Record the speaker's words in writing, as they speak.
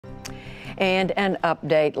And an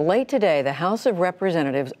update. Late today, the House of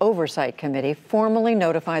Representatives Oversight Committee formally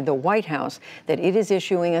notified the White House that it is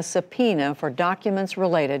issuing a subpoena for documents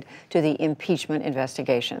related to the impeachment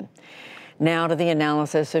investigation. Now to the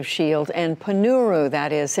analysis of Shields and Ponnuru,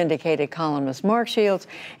 that is syndicated columnist Mark Shields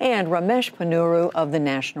and Ramesh Ponnuru of the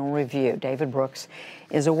National Review. David Brooks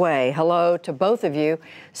is away. Hello to both of you.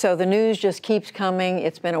 So the news just keeps coming.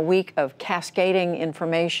 It's been a week of cascading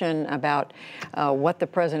information about what the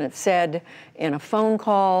president said in a phone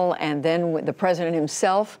call, and then the president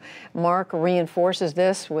himself, Mark, reinforces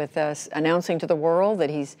this with announcing to the world that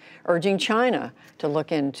he's urging China to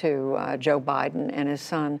look into Joe Biden and his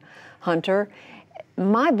son Hunter.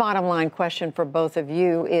 My bottom line question for both of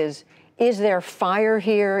you is there fire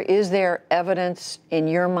here? Is there evidence in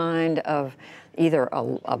your mind of either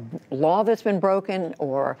a law that's been broken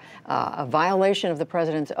or a violation of the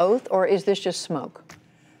president's oath, or is this just smoke?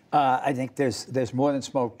 I think there's more than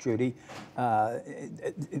smoke, Judy.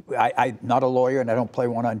 I'm not a lawyer and I don't play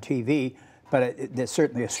one on TV, but there's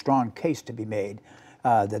certainly a strong case to be made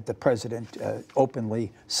that the president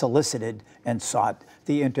openly solicited and sought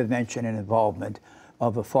the intervention and involvement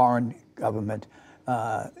of a foreign government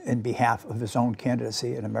in behalf of his own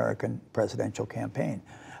candidacy in American presidential campaign.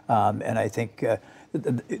 And I think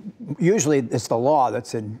usually it's the law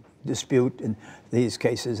that's in dispute in these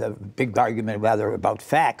cases. A big argument rather about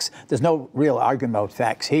facts. There's no real argument about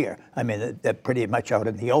facts here. I mean, they're pretty much out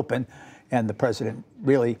in the open, and the president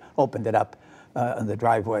really opened it up in the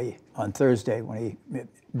driveway on Thursday when he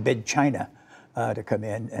bid China to come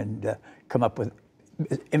in and come up with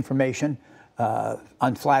information,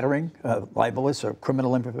 unflattering, libelous or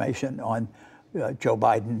criminal information on Joe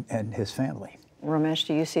Biden and his family. Ramesh,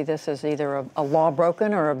 do you see this as either a law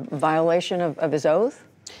broken or a violation of his oath?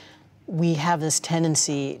 We have this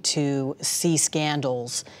tendency to see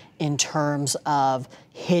scandals in terms of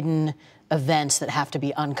hidden events that have to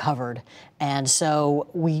be uncovered. And so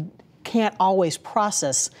we can't always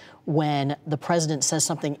process when the president says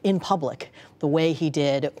something in public, the way he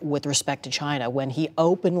did with respect to China, when he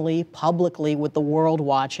openly, publicly, with the world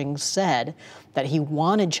watching, said that he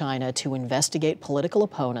wanted China to investigate political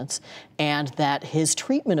opponents and that his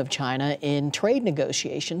treatment of China in trade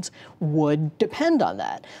negotiations would depend on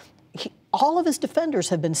that. All of his defenders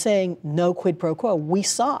have been saying no quid pro quo. We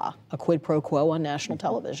saw a quid pro quo on national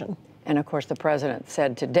television. And of course, the president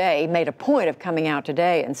said today, made a point of coming out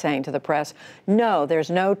today and saying to the press, no, there's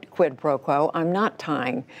no quid pro quo. I'm not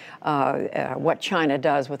tying what China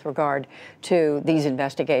does with regard to these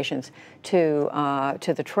investigations to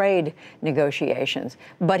the trade negotiations.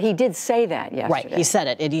 But he did say that yesterday. Right, he said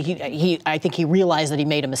it. I think he realized that he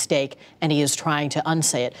made a mistake, and he is trying to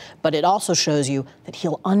unsay it. But it also shows you that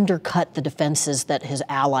he'll undercut the defenses that his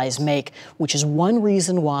allies make, which is one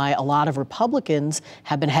reason why a lot of Republicans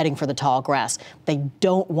have been heading for the tall grass. They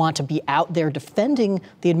don't want to be out there defending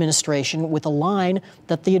the administration with a line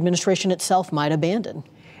that the administration itself might abandon.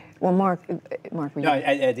 Well, Mark,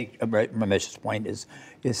 I think Ramesh's point is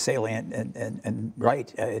salient and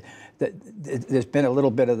right. There's been a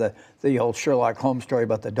little bit of the old Sherlock Holmes story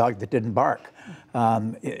about the dog that didn't bark.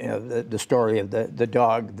 The story of the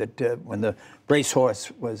dog that when the racehorse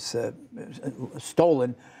was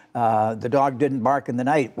stolen, the dog didn't bark in the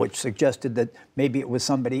night, which suggested that maybe it was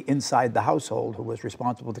somebody inside the household who was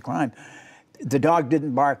responsible for the crime. The dog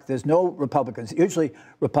didn't bark. There's no Republicans. Usually,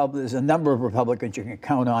 there's a number of Republicans you can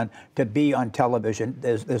count on to be on television.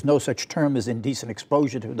 There's no such term as indecent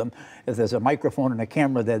exposure to them. If there's a microphone and a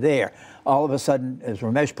camera, they're there. All of a sudden, as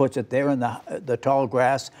Ramesh puts it, they're in the tall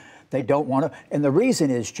grass. They don't want to. And the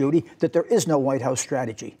reason is, Judy, that there is no White House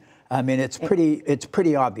strategy. I mean, it's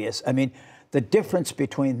pretty obvious. I mean, the difference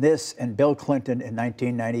between this and Bill Clinton in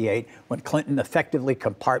 1998, when Clinton effectively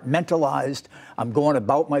compartmentalized, I'm going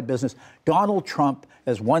about my business. Donald Trump,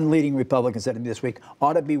 as one leading Republican said to me this week,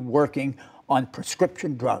 ought to be working on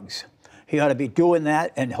prescription drugs. He ought to be doing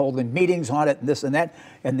that and holding meetings on it and this and that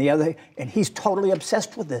and the other. And he's totally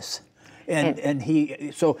obsessed with this.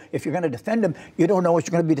 So if you're going to defend him, you don't know what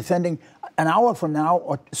you're going to be defending an hour from now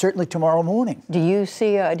or certainly tomorrow morning. Do you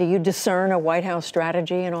discern a White House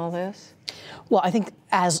strategy in all this? Well, I think,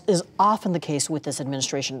 as is often the case with this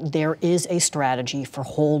administration, there is a strategy for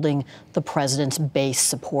holding the president's base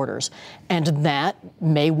supporters. And that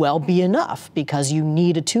may well be enough, because you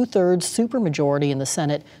need a two-thirds supermajority in the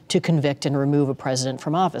Senate to convict and remove a president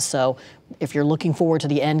from office. So if you're looking forward to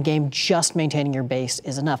the end game, just maintaining your base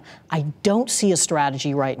is enough. I don't see a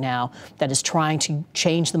strategy right now that is trying to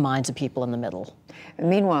change the minds of people in the middle.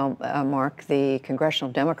 Meanwhile, Mark, the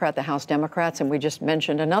congressional Democrat, the House Democrats, and we just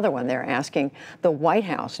mentioned another one, they're asking the White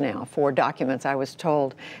House now for documents. I was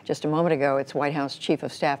told just a moment ago it's White House Chief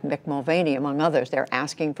of Staff Mick Mulvaney, among others. They're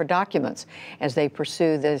asking for documents as they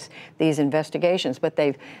pursue these investigations. But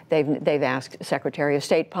they've asked Secretary of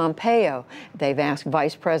State Pompeo. They've asked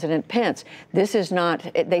Vice President Pence. This is not,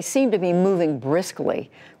 they seem to be moving briskly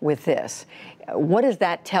with this. What does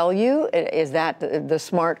that tell you? Is that the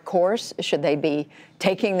smart course? Should they be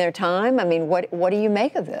taking their time? I mean, what do you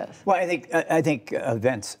make of this? Well, I think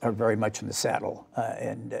events are very much in the saddle,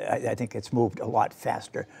 and I think it's moved a lot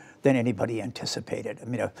faster than anybody anticipated. I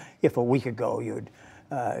mean, if a week ago you'd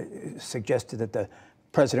suggested that the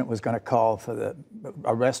president was going to call for the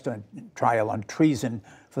arrest and trial on treason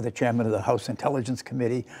for the chairman of the House Intelligence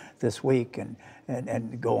Committee this week,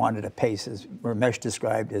 and go on at a pace, as Ramesh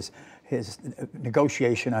described, as his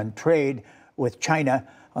negotiation on trade with China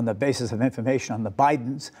on the basis of information on the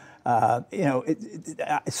Bidens.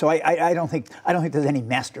 So I don't think there's any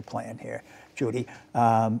master plan here, Judy.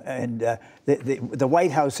 The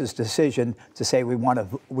White House's decision to say we want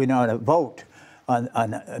to vote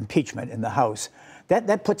on impeachment in the House,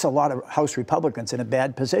 that puts a lot of House Republicans in a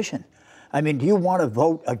bad position. I mean, do you want to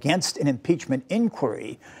vote against an impeachment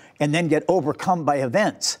inquiry and then get overcome by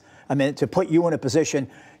events? I mean, to put you in a position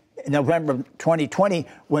in November 2020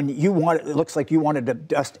 when it looks like you wanted to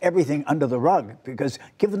dust everything under the rug, because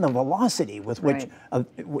given the velocity with which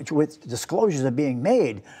disclosures are being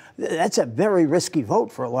made, that's a very risky vote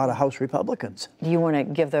for a lot of House Republicans. Do you want to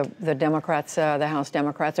give the Democrats, the House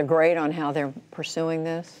Democrats, a grade on how they're pursuing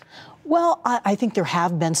this? Well, I think there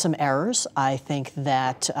have been some errors. I think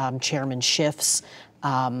that Chairman Schiff's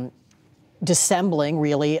dissembling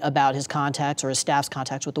really about his contacts or his staff's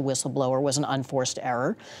contacts with the whistleblower was an unforced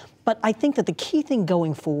error. But I think that the key thing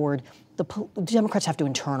going forward, the Democrats have to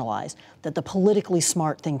internalize that the politically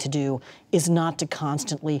smart thing to do is not to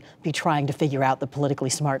constantly be trying to figure out the politically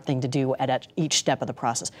smart thing to do at each step of the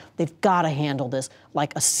process. They've got to handle this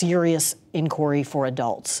like a serious inquiry for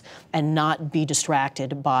adults and not be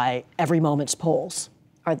distracted by every moment's polls.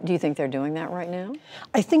 Do you think they're doing that right now?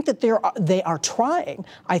 I think that they are trying.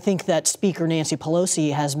 I think that Speaker Nancy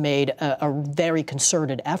Pelosi has made a very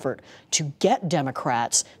concerted effort to get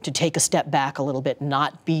Democrats to take a step back a little bit,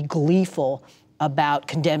 not be gleeful about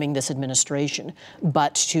condemning this administration,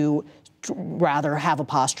 but to rather have a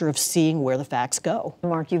posture of seeing where the facts go.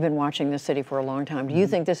 Mark, you've been watching this city for a long time. Do you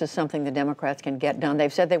think this is something the Democrats can get done?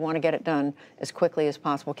 They've said they want to get it done as quickly as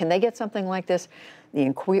possible. Can they get something like this, the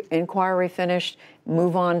inquiry finished,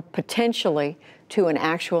 move on potentially to an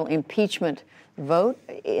actual impeachment vote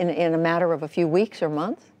in a matter of a few weeks or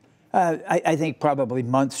months? I think probably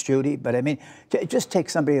months, Judy. But I mean, just take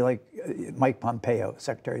somebody like Mike Pompeo,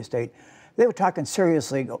 Secretary of State. They were talking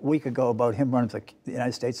seriously a week ago about him running for the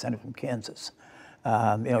United States Senate from Kansas.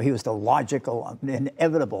 He was the logical,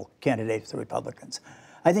 inevitable candidate for the Republicans.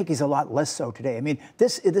 I think he's a lot less so today. I mean,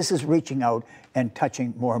 this is reaching out and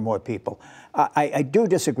touching more and more people. I do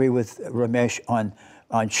disagree with Ramesh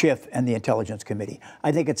on Schiff and the Intelligence Committee.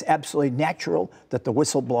 I think it's absolutely natural that the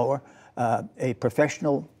whistleblower, a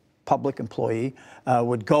professional public employee,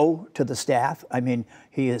 would go to the staff. I mean,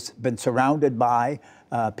 he has been surrounded by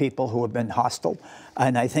people who have been hostile,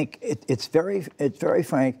 and I think it's very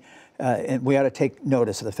frank, and we ought to take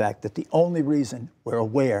notice of the fact that the only reason we're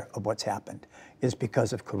aware of what's happened is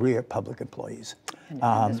because of career public employees.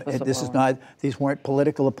 These weren't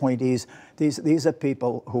political appointees. These are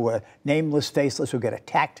people who are nameless, faceless, who get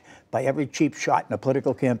attacked by every cheap shot in a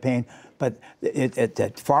political campaign. But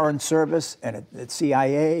at Foreign Service and at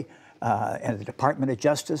CIA and the Department of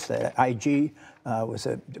Justice, the IG was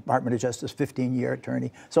a Department of Justice 15-year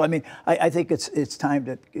attorney. So I mean, I think it's time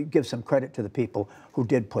to give some credit to the people who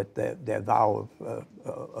did put their vow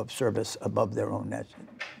of service above their own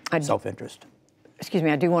self-interest. Excuse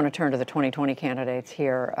me, I do want to turn to the 2020 candidates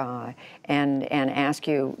here and ask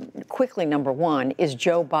you quickly, number one, is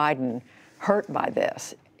Joe Biden hurt by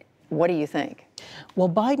this? What do you think? Well,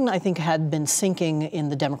 Biden, I think, had been sinking in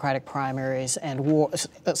the Democratic primaries, and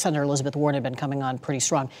Senator Elizabeth Warren had been coming on pretty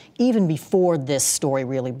strong even before this story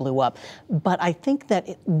really blew up. But I think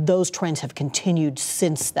that those trends have continued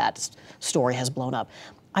since that story has blown up.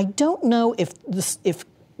 I don't know if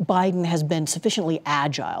Biden has been sufficiently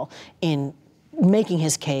agile in making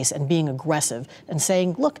his case and being aggressive and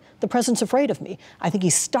saying, look, the president's afraid of me. I think he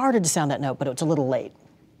started to sound that note, but it's a little late.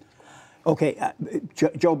 Okay,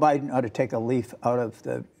 Joe Biden ought to take a leaf out of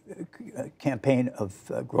the campaign of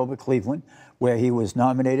Grover Cleveland, where he was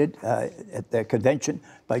nominated at the convention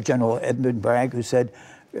by General Edmund Bragg, who said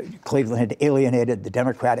Cleveland had alienated the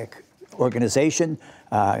Democratic organization,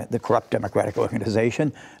 the corrupt Democratic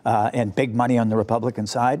organization, and big money on the Republican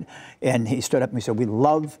side. And he stood up and he said, "We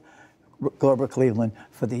love Grover Cleveland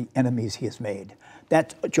for the enemies he has made."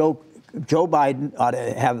 That Joe Biden ought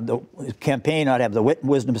to have his campaign ought to have the wit and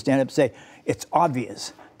wisdom to stand up and say, it's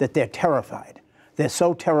obvious that they're terrified. They're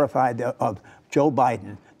so terrified of Joe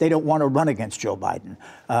Biden, they don't want to run against Joe Biden.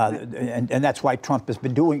 And that's why Trump has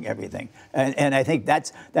been doing everything. And I think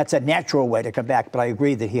that's a natural way to come back, but I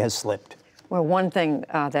agree that he has slipped. Well, one thing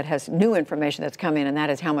that has new information that's come in, and that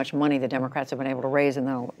is how much money the Democrats have been able to raise in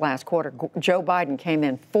the last quarter. Joe Biden came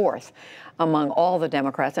in fourth among all the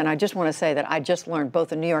Democrats. And I just want to say that I just learned both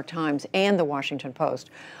the New York Times and the Washington Post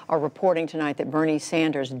are reporting tonight that Bernie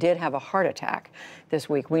Sanders did have a heart attack this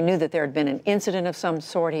week. We knew that there had been an incident of some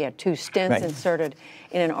sort. He had 2 stents inserted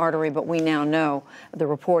in an artery, but we now know the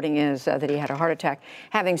reporting is that he had a heart attack.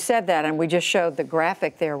 Having said that, and we just showed the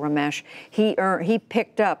graphic there, Ramesh, he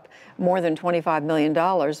picked up more than $25 million.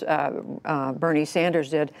 Bernie Sanders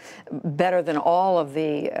did better than all of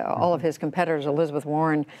his competitors. Elizabeth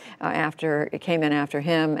Warren came in after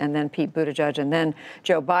him, and then Pete Buttigieg, and then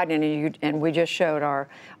Joe Biden. And we just showed our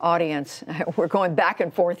audience. We're going back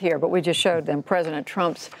and forth here, but we just showed them President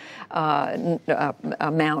Trump's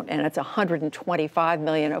amount, and it's $125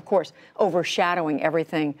 million. Of course, overshadowing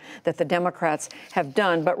everything that the Democrats have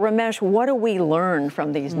done. But Ramesh, what do we learn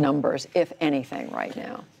from these numbers, if anything, right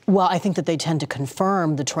now? Well, I think that they tend to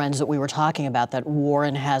confirm the trends that we were talking about, that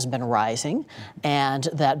Warren has been rising and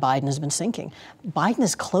that Biden has been sinking. Biden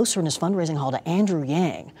is closer in his fundraising haul to Andrew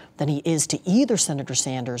Yang than he is to either Senator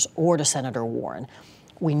Sanders or to Senator Warren.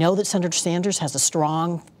 We know that Senator Sanders has a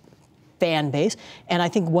strong fan base, and I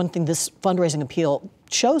think one thing this fundraising appeal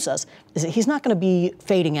shows us is that he's not going to be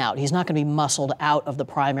fading out. He's not going to be muscled out of the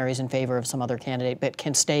primaries in favor of some other candidate, but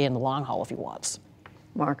can stay in the long haul if he wants.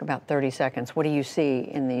 Mark, about 30 seconds. What do you see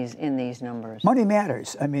in these numbers? Money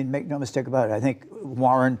matters. I mean, make no mistake about it. I think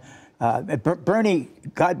Warren, Bernie,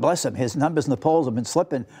 God bless him, his numbers in the polls have been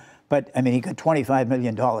slipping, but I mean, he got $25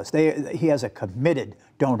 million. He has a committed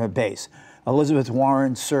donor base. Elizabeth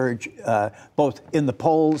Warren's surge, both in the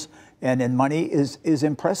polls and in money, is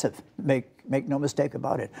impressive. Make no mistake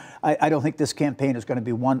about it. I don't think this campaign is going to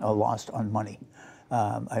be won or lost on money.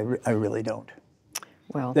 I really don't.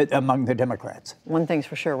 Well, among the Democrats. One thing's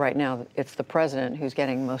for sure right now, it's the president who's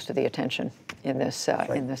getting most of the attention in this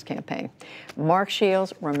in this campaign. Mark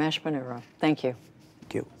Shields, Ramesh Ponnuru, thank you.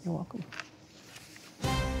 Thank you. You're welcome.